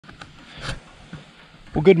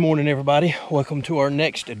Well, good morning, everybody. Welcome to our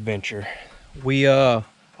next adventure. We all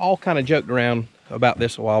kind of joked around about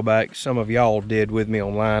this a while back. Some of y'all did with me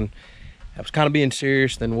online. I was kind of being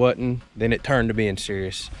serious, then wasn't, then it turned to being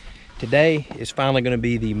serious. Today is finally going to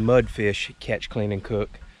be the Mudfish catch, clean, and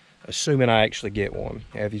cook, assuming I actually get one.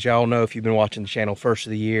 As y'all know, if you've been watching the channel first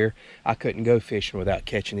of the year, I couldn't go fishing without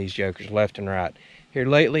catching these jokers left and right. Here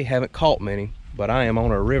lately, haven't caught many, but I am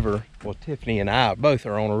on a river. Well, Tiffany and I both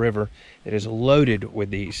are on a river that is loaded with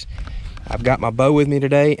these. I've got my bow with me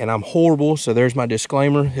today, and I'm horrible, so there's my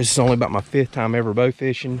disclaimer. This is only about my 5th time ever bow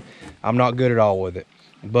fishing. I'm not good at all with it,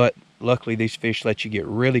 but luckily these fish let you get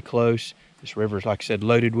really close. This river is, like I said,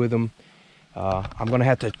 loaded with them. I'm gonna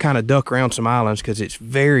have to kind of duck around some islands because it's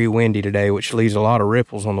very windy today, which leaves a lot of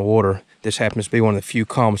ripples on the water. This happens to be one of the few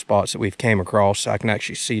calm spots that we've came across, so I can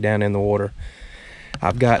actually see down in the water.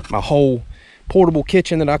 I've got my whole portable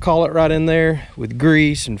kitchen, that I call it, right in there with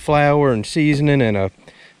grease and flour and seasoning and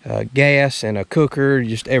a gas and a cooker,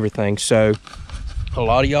 just everything. So a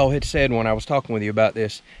lot of y'all had said when I was talking with you about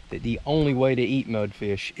this that the only way to eat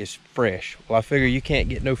mudfish is fresh. Well, I figure you can't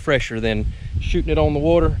get no fresher than shooting it on the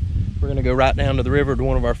water. We're gonna go right down to the river to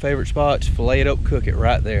one of our favorite spots, fillet it up, cook it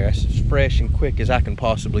right there. That's as fresh and quick as I can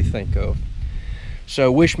possibly think of.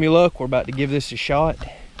 So wish me luck. We're about to give this a shot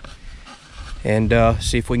and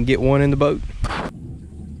see if we can get one in the boat.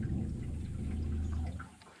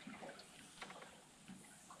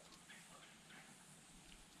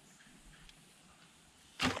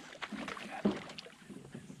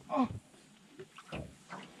 Oh,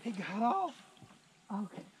 he got off.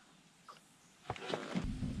 Okay.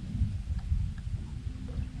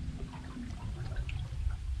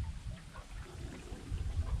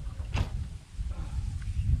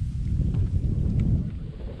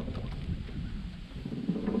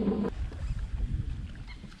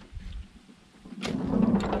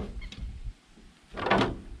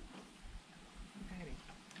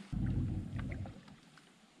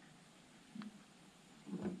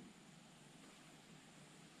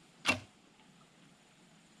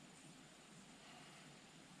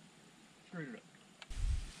 Screwed it up.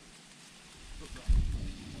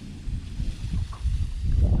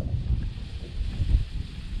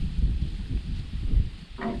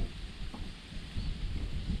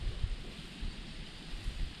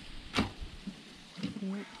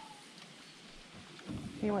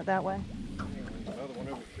 He went that way. Another one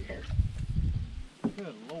over here.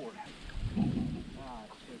 Good Lord. Ah,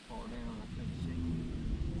 it's so far down, I couldn't see.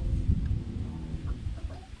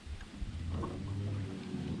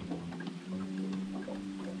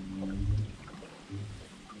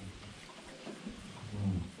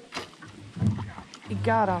 You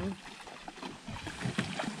got him.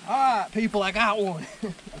 All right, people, I got one.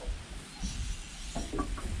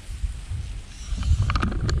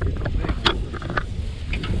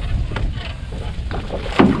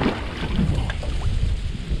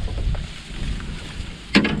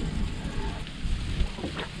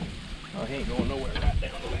 Oh, he ain't going nowhere, right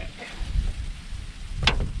down the back.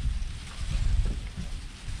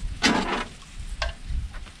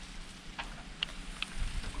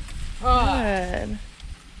 Good.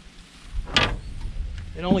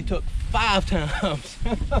 It only took 5 times.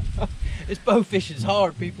 This bow fishing is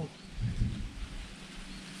hard, people.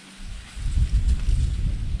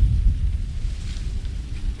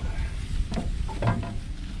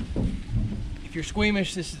 If you're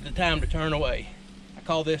squeamish, this is the time to turn away. I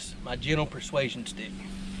call this my gentle persuasion stick.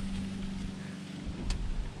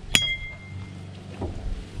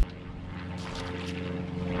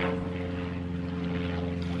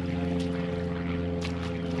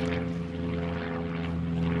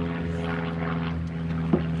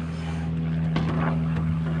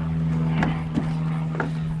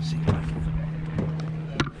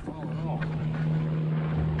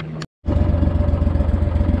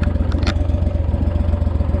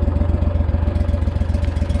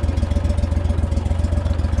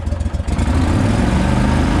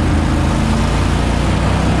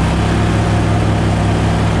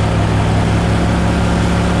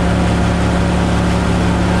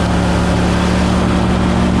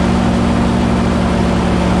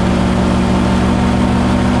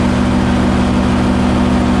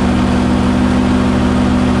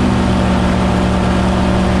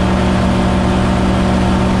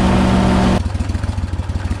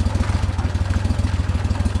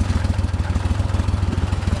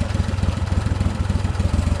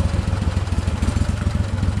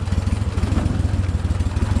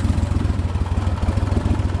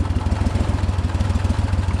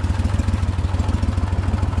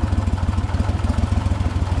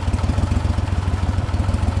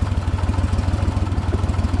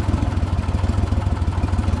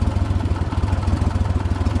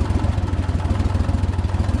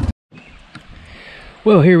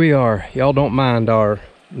 Well, here we are. Y'all don't mind our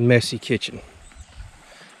messy kitchen.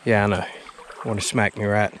 Yeah, I know. Want to smack me,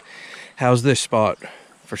 right? How's this spot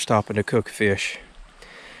for stopping to cook fish?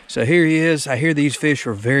 So here he is. I hear these fish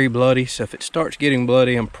are very bloody, so if it starts getting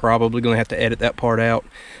bloody, I'm probably going to have to edit that part out.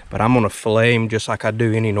 But I'm going to fillet him just like I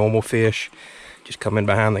do any normal fish. Just come in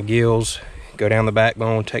behind the gills, go down the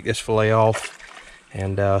backbone, take this fillet off,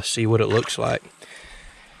 and see what it looks like.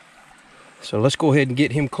 So let's go ahead and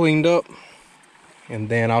get him cleaned up, and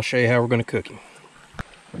then I'll show you how we're going to cook him.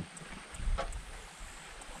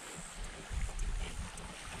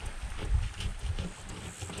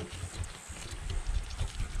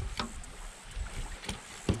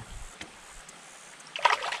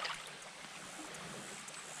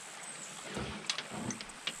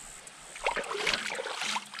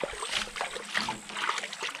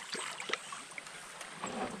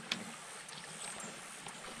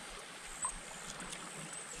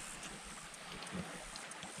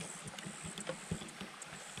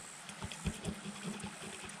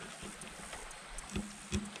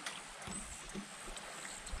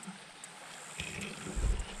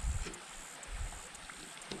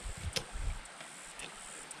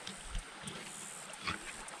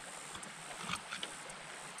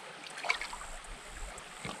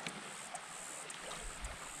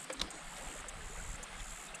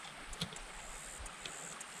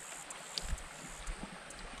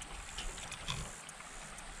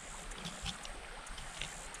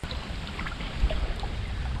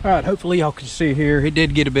 All right, hopefully y'all can see here. It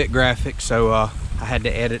did get a bit graphic, so I had to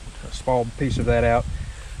edit a small piece of that out.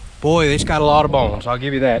 Boy, it's got a lot of bones, I'll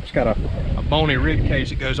give you that. It's got a bony rib cage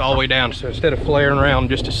that goes all the way down, so instead of flaring around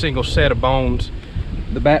just a single set of bones,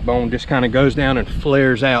 the backbone just kind of goes down and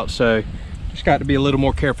flares out, so just got to be a little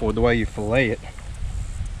more careful with the way you fillet it.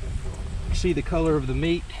 See the color of the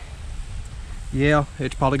meat? Yeah,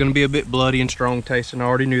 it's probably going to be a bit bloody and strong tasting. I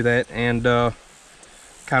already knew that, and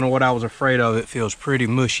kind of what I was afraid of. It feels pretty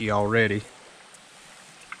mushy already.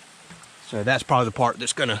 So that's probably the part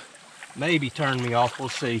that's gonna maybe turn me off. We'll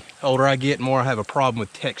see. The older I get, more I have a problem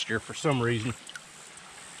with texture for some reason.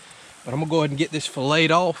 But I'm gonna go ahead and get this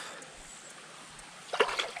filleted off.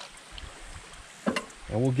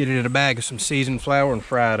 And we'll get it in a bag of some seasoned flour and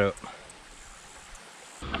fry it up.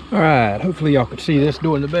 All right, hopefully y'all can see this,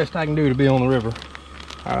 doing the best I can do to be on the river.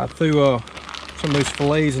 All right, I threw some of those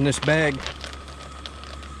fillets in this bag.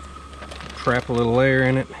 Trap a little air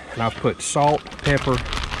in it, and I put salt, pepper,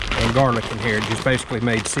 and garlic in here. Just basically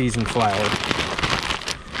made seasoned flour.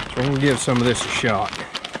 So I'm gonna give some of this a shot.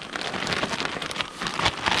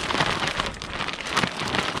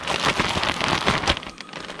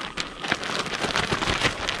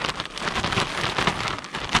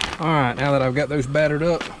 All right, now that I've got those battered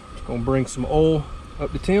up, I'm gonna bring some oil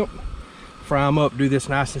up to temp, fry them up. Do this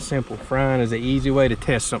nice and simple. Frying is an easy way to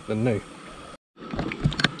test something new.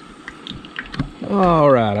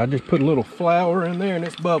 All right, I just put a little flour in there and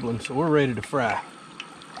it's bubbling, so we're ready to fry.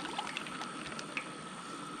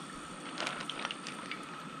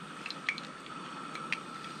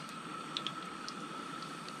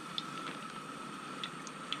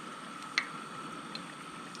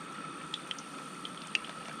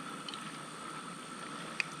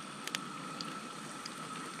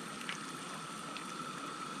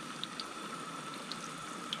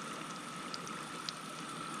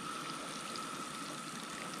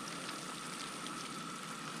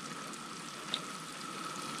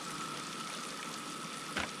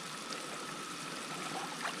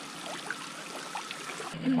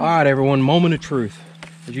 All right, everyone, moment of truth.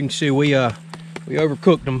 As you can see, we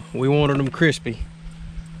overcooked them. We wanted them crispy.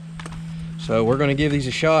 So we're gonna give these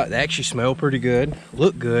a shot. They actually smell pretty good,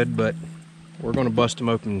 look good, but we're gonna bust them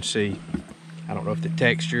open and see. I don't know if the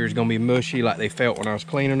texture is gonna be mushy like they felt when I was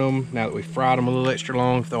cleaning them. Now that we fried them a little extra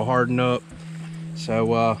long, if they'll harden up.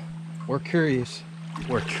 So we're curious.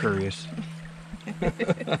 We're curious.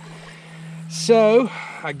 So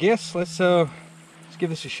I guess let's give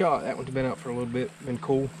this a shot. That one's been out for a little bit, been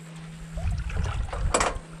cool.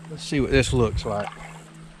 Let's see what this looks like.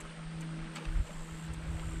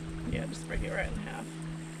 Yeah, just break it right in half.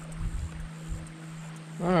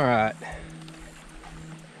 All right.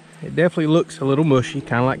 It definitely looks a little mushy,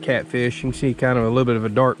 kind of like catfish. You can see kind of a little bit of a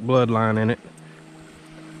dark bloodline in it.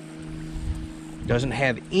 Doesn't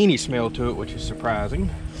have any smell to it, which is surprising.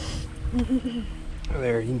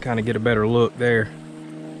 There, you can kind of get a better look there.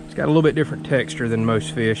 It's got a little bit different texture than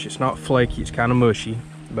most fish. It's not flaky, it's kind of mushy,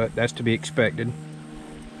 but that's to be expected.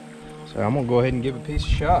 So I'm gonna go ahead and give a piece a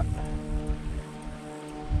shot.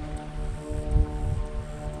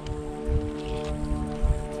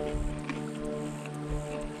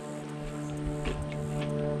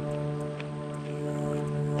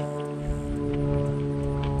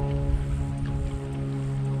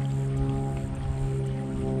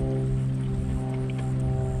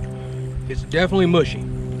 It's definitely mushy.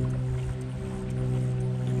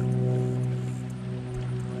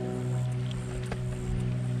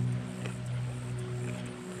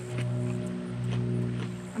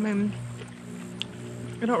 I mean,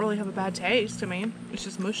 it don't really have a bad taste to me. It's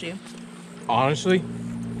just mushy. Honestly,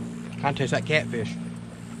 kind of tastes like catfish.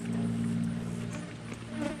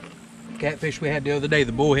 Catfish we had the other day,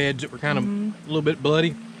 the bullheads that were kind of a little bit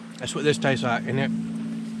bloody. That's what this tastes like. And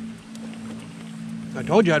I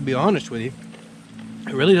told you I'd be honest with you.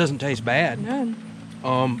 It really doesn't taste bad. No.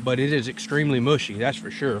 But it is extremely mushy, that's for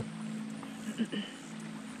sure.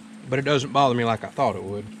 But it doesn't bother me like I thought it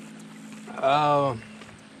would.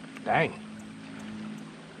 Dang.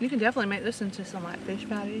 You can definitely make this into some like fish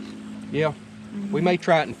patties. Yeah. We may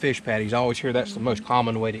try it in fish patties. I always hear that's the most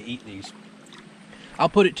common way to eat these. I'll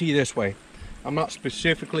put it to you this way. I'm not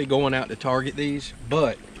specifically going out to target these,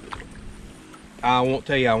 but I won't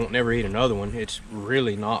tell you I won't never eat another one. It's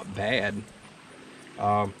really not bad.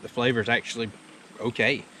 The flavor is actually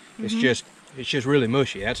okay. It's just really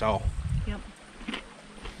mushy, that's all.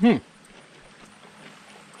 Yep.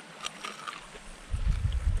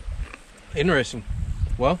 Interesting.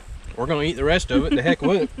 Well, we're gonna eat the rest of it. The heck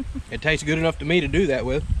with it. It tastes good enough to me to do that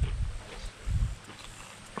with.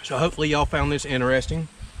 So hopefully y'all found this interesting.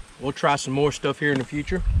 We'll try some more stuff here in the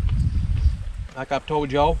future. Like I've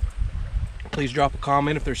told y'all, please drop a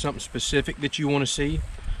comment if there's something specific that you want to see.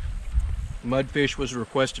 Mudfish was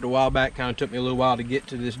requested a while back. Kind of took me a little while to get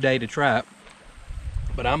to this day to try it.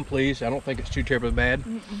 But I'm pleased. I don't think it's too terribly bad.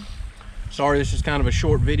 Sorry this is kind of a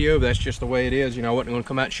short video, but that's just the way it is. You know, I wasn't going to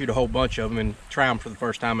come out and shoot a whole bunch of them and try them for the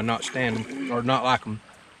first time and not stand them or not like them.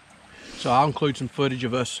 So I'll include some footage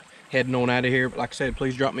of us heading on out of here. But like I said,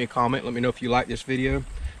 please drop me a comment. Let me know if you like this video.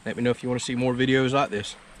 Let me know if you want to see more videos like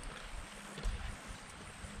this.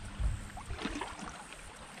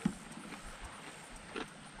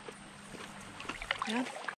 Yeah.